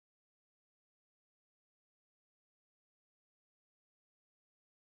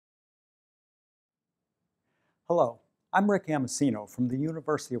Hello, I'm Rick Amasino from the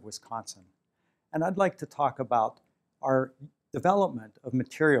University of Wisconsin, and I'd like to talk about our development of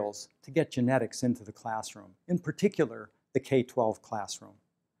materials to get genetics into the classroom, in particular the K-12 classroom.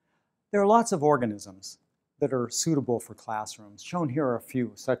 There are lots of organisms that are suitable for classrooms. Shown here are a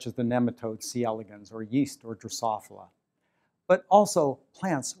few, such as the nematode C. elegans or yeast or Drosophila. But also,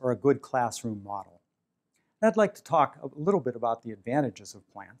 plants are a good classroom model. And I'd like to talk a little bit about the advantages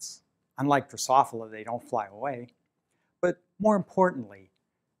of plants. Unlike Drosophila, they don't fly away. But more importantly,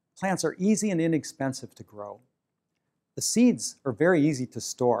 plants are easy and inexpensive to grow. The seeds are very easy to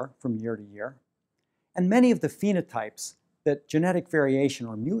store from year to year. And many of the phenotypes that genetic variation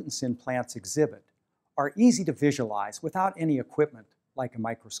or mutants in plants exhibit are easy to visualize without any equipment like a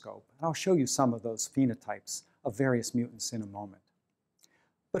microscope. And I'll show you some of those phenotypes of various mutants in a moment.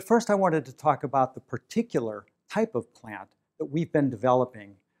 But first I wanted to talk about the particular type of plant that we've been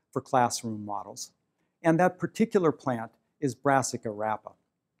developing for classroom models. And that particular plant is Brassica rapa.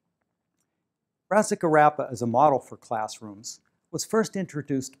 Brassica rapa as a model for classrooms was first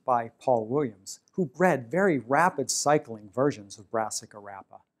introduced by Paul Williams, who bred very rapid cycling versions of Brassica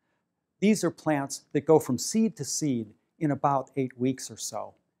rapa. These are plants that go from seed to seed in about 8 weeks or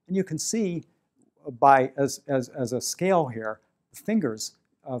so. And you can see as a scale here, the fingers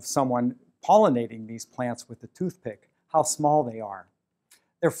of someone pollinating these plants with a toothpick, how small they are.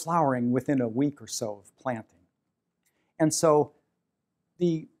 They're flowering within a week or so of planting. And so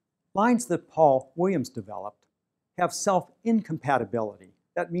the lines that Paul Williams developed have self-incompatibility.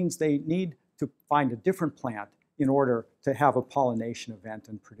 That means they need to find a different plant in order to have a pollination event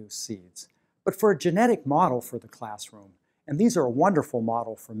and produce seeds. But for a genetic model for the classroom, and these are a wonderful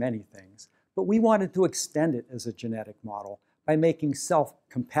model for many things, but we wanted to extend it as a genetic model by making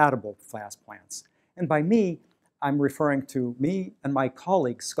self-compatible class plants. And by me, I'm referring to me and my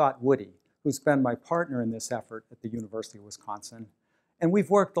colleague, Scott Woody, who's been my partner in this effort at the University of Wisconsin. And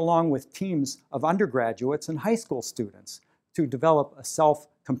we've worked along with teams of undergraduates and high school students to develop a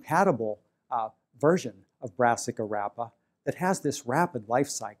self-compatible version of Brassica rapa that has this rapid life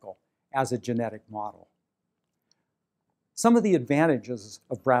cycle as a genetic model. Some of the advantages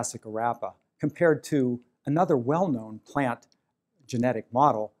of Brassica rapa compared to another well-known plant genetic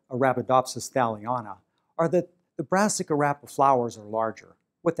model, Arabidopsis thaliana, are that the Brassica rapa flowers are larger.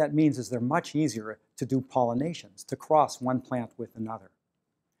 What that means is they're much easier to do pollinations, to cross one plant with another.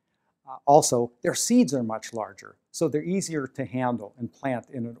 Also, their seeds are much larger, so they're easier to handle and plant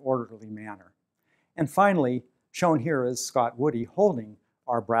in an orderly manner. And finally, shown here is Scott Woody holding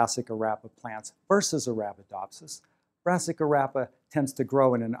our Brassica rapa plants versus Arabidopsis. Brassica rapa tends to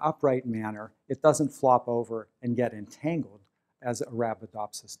grow in an upright manner. It doesn't flop over and get entangled as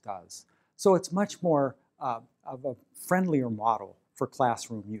Arabidopsis does. So it's much more of a friendlier model for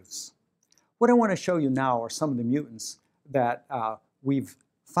classroom use. What I want to show you now are some of the mutants that we've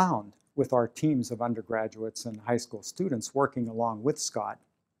found with our teams of undergraduates and high school students working along with Scott.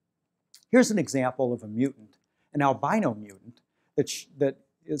 Here's an example of a mutant, an albino mutant, that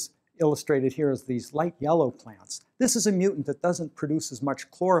is illustrated here as these light yellow plants. This is a mutant that doesn't produce as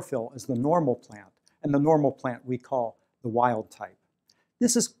much chlorophyll as the normal plant, and the normal plant we call the wild type.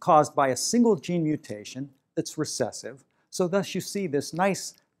 This is caused by a single gene mutation that's recessive, so thus you see this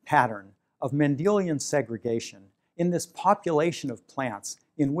nice pattern of Mendelian segregation in this population of plants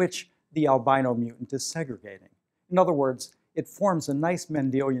in which the albino mutant is segregating. In other words, it forms a nice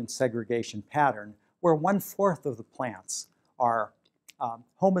Mendelian segregation pattern where 1/4 of the plants are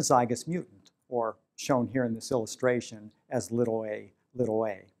homozygous mutant, or shown here in this illustration as little a, little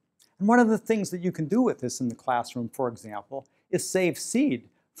a. And one of the things that you can do with this in the classroom, for example, is save seed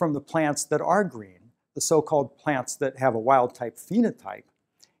from the plants that are green, the so-called plants that have a wild-type phenotype.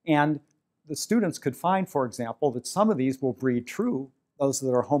 And the students could find, for example, that some of these will breed true, those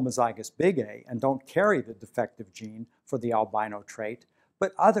that are homozygous big A and don't carry the defective gene for the albino trait,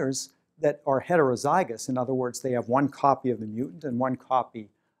 but others that are heterozygous, in other words, they have one copy of the mutant and one copy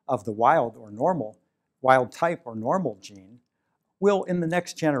of the wild type or normal gene, will in the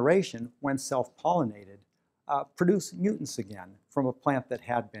next generation, when self-pollinated, produce mutants again from a plant that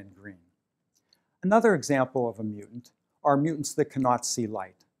had been green. Another example of a mutant are mutants that cannot see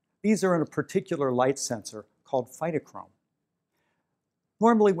light. These are in a particular light sensor called phytochrome.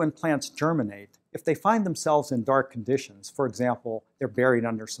 Normally when plants germinate, if they find themselves in dark conditions, for example, they're buried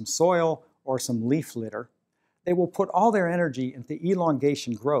under some soil or some leaf litter, they will put all their energy into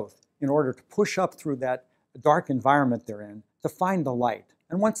elongation growth in order to push up through that dark environment they're in to find the light.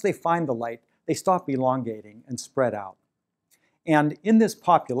 And once they find the light, they stop elongating and spread out. And in this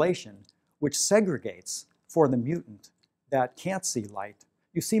population, which segregates for the mutant that can't see light,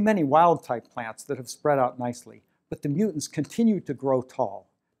 You see many wild-type plants that have spread out nicely, but the mutants continue to grow tall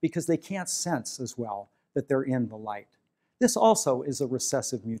because they can't sense as well that they're in the light. This also is a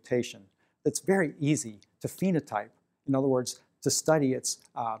recessive mutation that's very easy to phenotype, in other words, to study its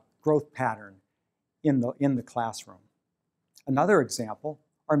growth pattern in the classroom. Another example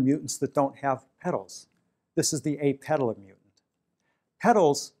are mutants that don't have petals. This is the apetalid mutant.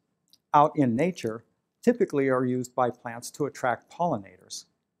 Petals out in nature typically are used by plants to attract pollinators.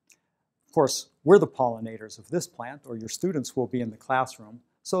 Of course, we're the pollinators of this plant, or your students will be in the classroom,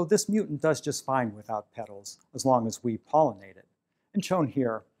 so this mutant does just fine without petals as long as we pollinate it. And shown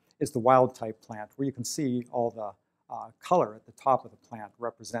here is the wild-type plant, where you can see all the color at the top of the plant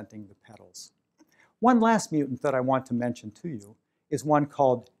representing the petals. One last mutant that I want to mention to you is one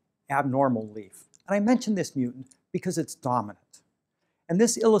called abnormal leaf. And I mention this mutant because it's dominant. And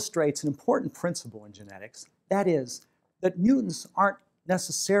this illustrates an important principle in genetics, that is, that mutants aren't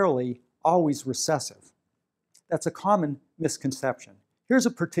necessarily always recessive. That's a common misconception. Here's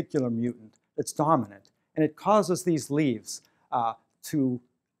a particular mutant that's dominant, and it causes these leaves to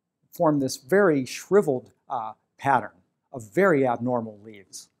form this very shriveled pattern of very abnormal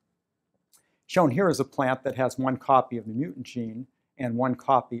leaves. Shown here is a plant that has one copy of the mutant gene and one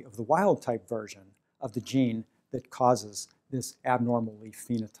copy of the wild-type version of the gene that causes this abnormal leaf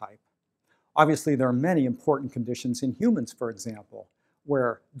phenotype. Obviously, there are many important conditions in humans, for example,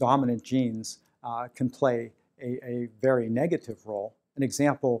 where dominant genes can play a very negative role. An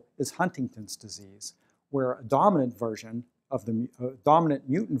example is Huntington's disease, where a dominant version of the dominant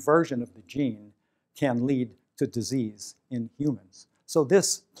mutant version of the gene can lead to disease in humans. So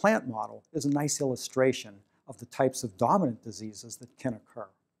this plant model is a nice illustration of the types of dominant diseases that can occur.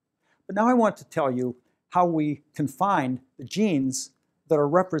 But now I want to tell you how we can find the genes that are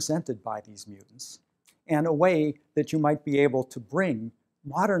represented by these mutants, and a way that you might be able to bring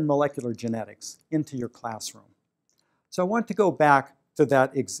modern molecular genetics into your classroom. So I want to go back to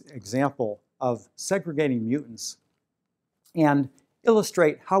that example of segregating mutants and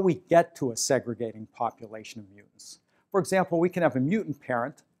illustrate how we get to a segregating population of mutants. For example, we can have a mutant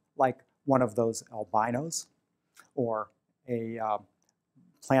parent, like one of those albinos, or a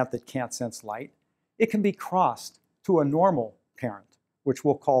plant that can't sense light. It can be crossed to a normal parent, which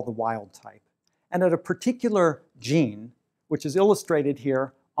we'll call the wild type. And at a particular gene, which is illustrated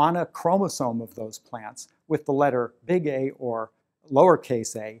here on a chromosome of those plants with the letter big A or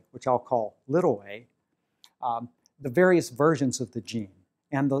lowercase a, which I'll call little a, the various versions of the gene.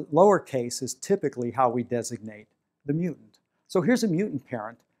 And the lowercase is typically how we designate the mutant. So here's a mutant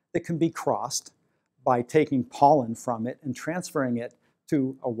parent that can be crossed by taking pollen from it and transferring it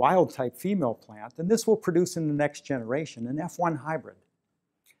to a wild-type female plant, and this will produce in the next generation an F1 hybrid,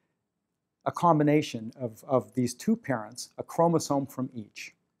 a combination of these two parents, a chromosome from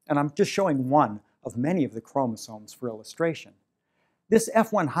each. And I'm just showing one of many of the chromosomes for illustration. This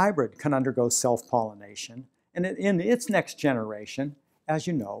F1 hybrid can undergo self-pollination, and in its next generation, as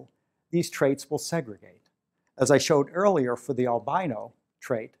you know, these traits will segregate. As I showed earlier for the albino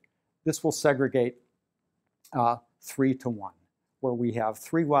trait, this will segregate 3 to 1, where we have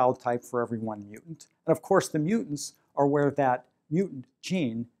 3 wild type for every 1 mutant. And of course, the mutants are where that mutant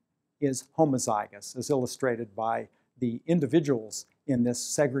gene is homozygous, as illustrated by the individuals in this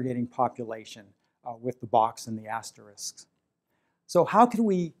segregating population with the box and the asterisks. So how can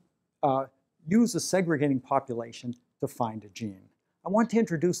we use a segregating population to find a gene? I want to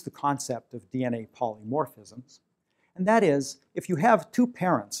introduce the concept of DNA polymorphisms. And that is, if you have 2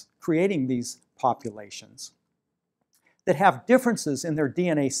 parents creating these populations that have differences in their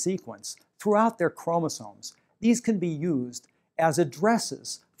DNA sequence throughout their chromosomes, these can be used as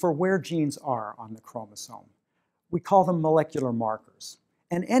addresses for where genes are on the chromosome. We call them molecular markers.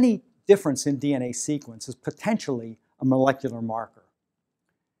 And any difference in DNA sequence is potentially a molecular marker.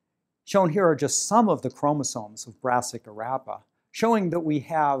 Shown here are just some of the chromosomes of Brassica rapa, showing that we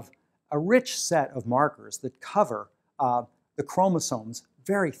have a rich set of markers that cover the chromosomes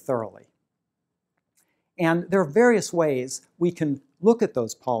very thoroughly. And there are various ways we can look at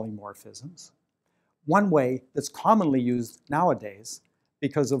those polymorphisms. One way that's commonly used nowadays,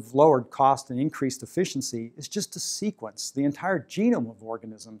 because of lowered cost and increased efficiency, is just to sequence the entire genome of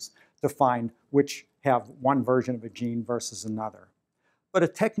organisms to find which have one version of a gene versus another. But a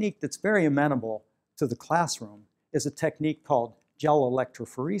technique that's very amenable to the classroom is a technique called gel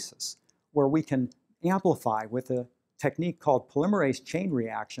electrophoresis, where we can amplify with a technique called polymerase chain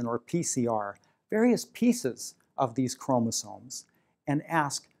reaction, or PCR, various pieces of these chromosomes and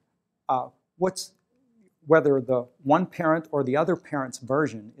ask whether the one parent or the other parent's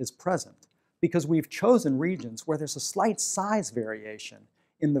version is present, because we've chosen regions where there's a slight size variation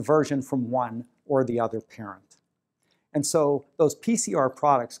in the version from one or the other parent. And so those PCR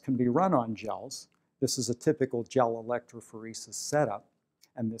products can be run on gels. This is a typical gel electrophoresis setup,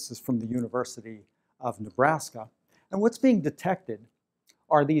 and this is from the University of Nebraska. And what's being detected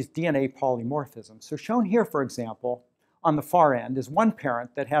are these DNA polymorphisms. So shown here, for example, on the far end is one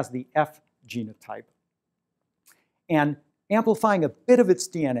parent that has the F genotype. And amplifying a bit of its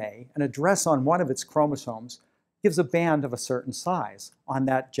DNA, an address on one of its chromosomes, gives a band of a certain size on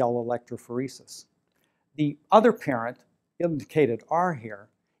that gel electrophoresis. The other parent, indicated R here,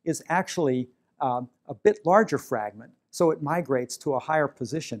 is actually a bit larger fragment, so it migrates to a higher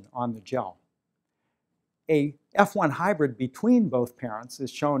position on the gel. A F1 hybrid between both parents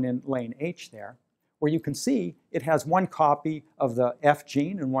is shown in lane H there, where you can see it has one copy of the F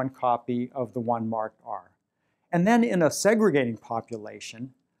gene and one copy of the one marked R. And then in a segregating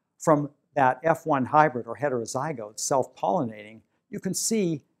population from that F1 hybrid or heterozygote self-pollinating, you can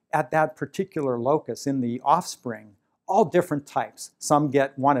see at that particular locus in the offspring all different types. Some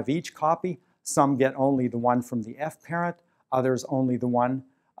get one of each copy, some get only the one from the F parent, others only the one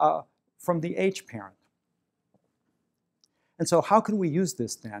from the H parent. And so how can we use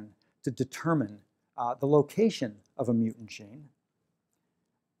this then to determine the location of a mutant gene?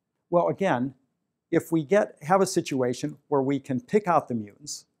 Well, again, if we have a situation where we can pick out the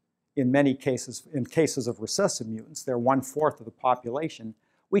mutants, in many cases, in cases of recessive mutants, they're 1/4 of the population,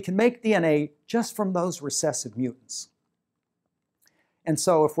 we can make DNA just from those recessive mutants. And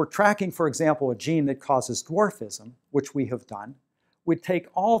so if we're tracking, for example, a gene that causes dwarfism, which we have done, we'd take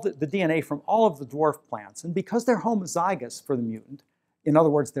all the DNA from all of the dwarf plants, and because they're homozygous for the mutant, in other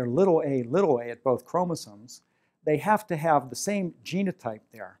words, they're little a at both chromosomes, they have to have the same genotype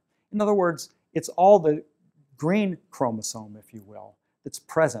there. In other words, it's all the green chromosome, if you will, that's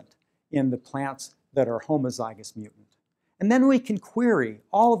present in the plants that are homozygous mutant. And then we can query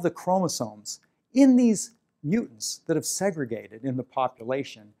all of the chromosomes in these mutants that have segregated in the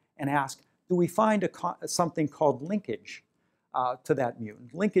population and ask, do we find something called linkage to that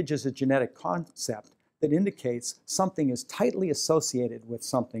mutant? Linkage is a genetic concept that indicates something is tightly associated with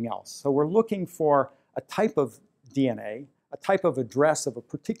something else. So we're looking for a type of DNA, a type of address of a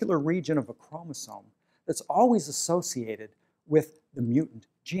particular region of a chromosome that's always associated with the mutant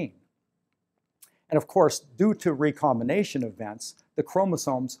gene. And of course, due to recombination events, the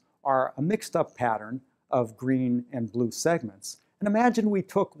chromosomes are a mixed up pattern of green and blue segments. And imagine we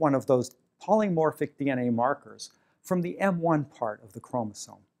took one of those polymorphic DNA markers from the M1 part of the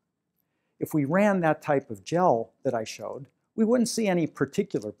chromosome. If we ran that type of gel that I showed, we wouldn't see any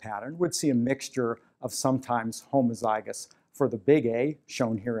particular pattern. We'd see a mixture of sometimes homozygous for the big A,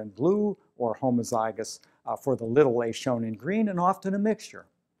 shown here in blue, or homozygous for the little a, shown in green, and often a mixture.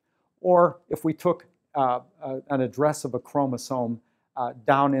 Or if we took an address of a chromosome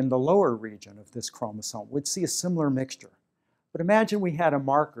down in the lower region of this chromosome, we'd see a similar mixture. But imagine we had a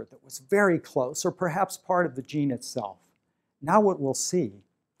marker that was very close, or perhaps part of the gene itself. Now what we'll see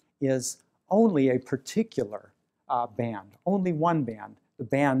is only a particular band, only one band, the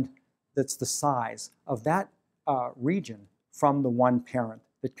band that's the size of that region from the one parent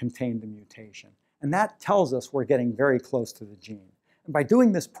that contained the mutation. And that tells us we're getting very close to the gene. And by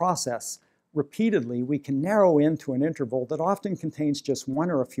doing this process repeatedly, we can narrow into an interval that often contains just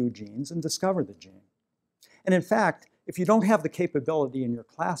one or a few genes and discover the gene. And in fact, if you don't have the capability in your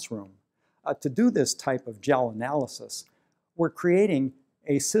classroom to do this type of gel analysis, we're creating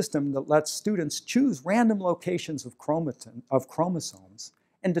a system that lets students choose random locations of chromosomes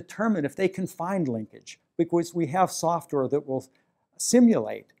and determine if they can find linkage, because we have software that will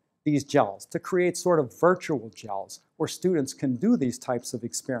simulate these gels to create sort of virtual gels where students can do these types of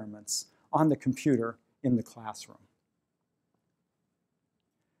experiments on the computer in the classroom.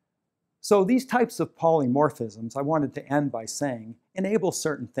 So these types of polymorphisms, I wanted to end by saying, enable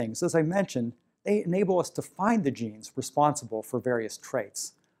certain things. As I mentioned, they enable us to find the genes responsible for various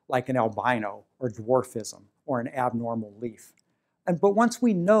traits, like an albino or dwarfism or an abnormal leaf. But once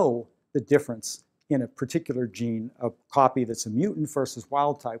we know the difference in a particular gene, a copy that's a mutant versus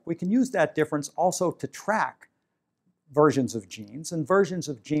wild type, we can use that difference also to track versions of genes, and versions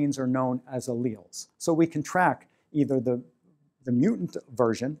of genes are known as alleles. So we can track either the mutant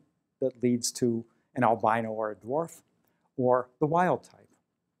version that leads to an albino or a dwarf, or the wild type.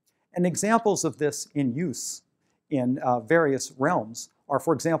 And examples of this in use in various realms are,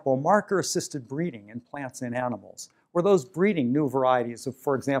 for example, marker-assisted breeding in plants and animals, where those breeding new varieties of,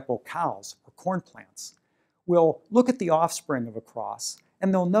 for example, cows or corn plants will look at the offspring of a cross,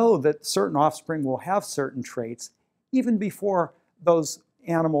 and they'll know that certain offspring will have certain traits even before those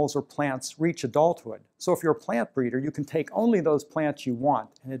animals or plants reach adulthood. So if you're a plant breeder, you can take only those plants you want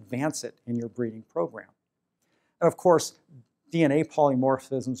and advance it in your breeding program. And of course, DNA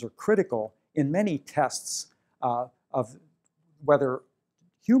polymorphisms are critical in many tests of whether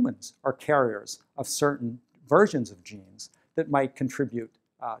humans are carriers of certain versions of genes that might contribute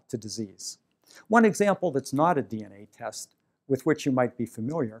to disease. One example that's not a DNA test with which you might be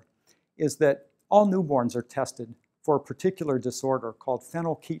familiar is that all newborns are tested for a particular disorder called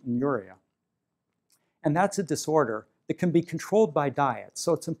phenylketonuria. And that's a disorder that can be controlled by diet.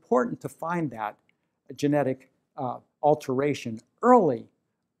 So it's important to find that genetic alteration early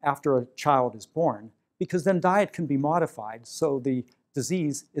after a child is born, because then diet can be modified so the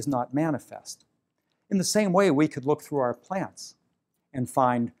disease is not manifest. In the same way, we could look through our plants and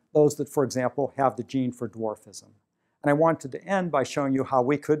find those that, for example, have the gene for dwarfism. And I wanted to end by showing you how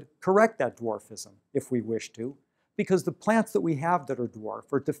we could correct that dwarfism if we wish to, because the plants that we have that are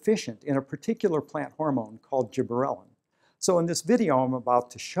dwarf are deficient in a particular plant hormone called gibberellin. So in this video I'm about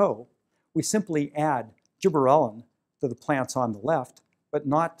to show, we simply add gibberellin to the plants on the left, but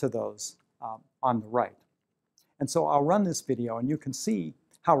not to those on the right. And so I'll run this video and you can see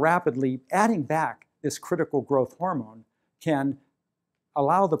how rapidly adding back this critical growth hormone can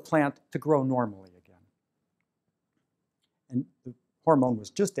allow the plant to grow normally again. And the hormone was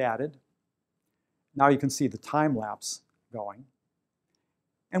just added. Now you can see the time lapse going.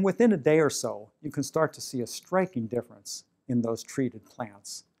 And within a day or so, you can start to see a striking difference in those treated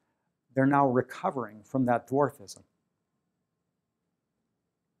plants. They're now recovering from that dwarfism.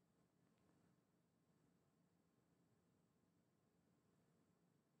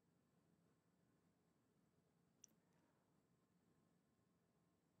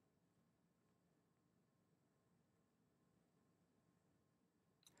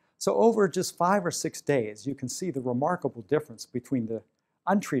 So over just 5 or 6 days, you can see the remarkable difference between the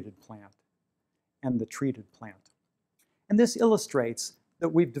untreated plant and the treated plant. And this illustrates that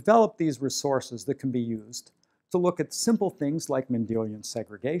we've developed these resources that can be used to look at simple things like Mendelian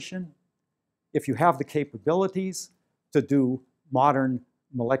segregation. If you have the capabilities to do modern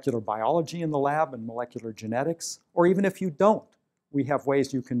molecular biology in the lab and molecular genetics, or even if you don't, we have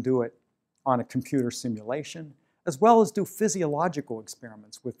ways you can do it on a computer simulation, as well as do physiological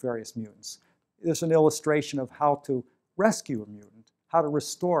experiments with various mutants. There's an illustration of how to rescue a mutant, how to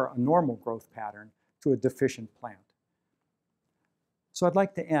restore a normal growth pattern to a deficient plant. So I'd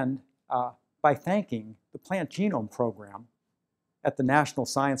like to end by thanking the Plant Genome Program at the National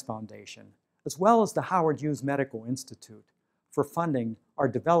Science Foundation, as well as the Howard Hughes Medical Institute, for funding our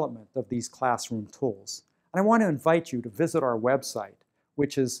development of these classroom tools. And I want to invite you to visit our website,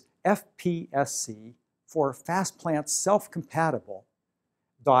 which is FPSC for FastPlant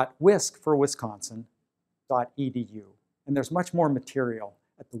Self-Compatible.wisc for Wisconsin.edu. And there's much more material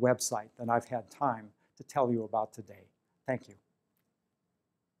at the website than I've had time to tell you about today. Thank you.